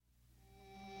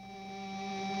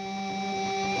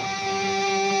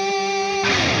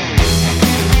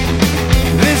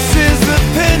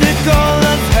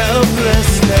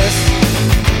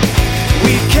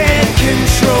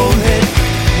control it.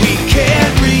 We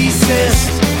can't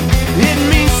resist. It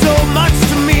means so much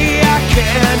to me, I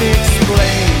can't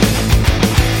explain.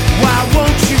 Why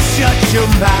won't you shut your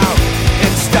mouth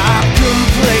and stop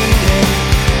complaining?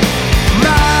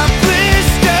 My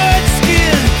blistered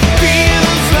skin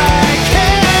feels like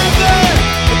heaven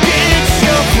against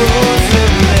your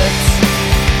frozen lips.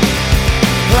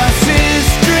 Pus is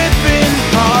dripping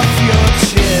off your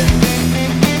chin.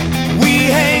 We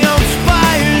hang on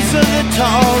spires of the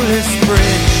tallest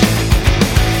bridge.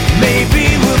 Maybe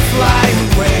we'll fly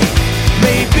away,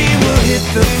 maybe we'll hit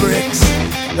the bricks.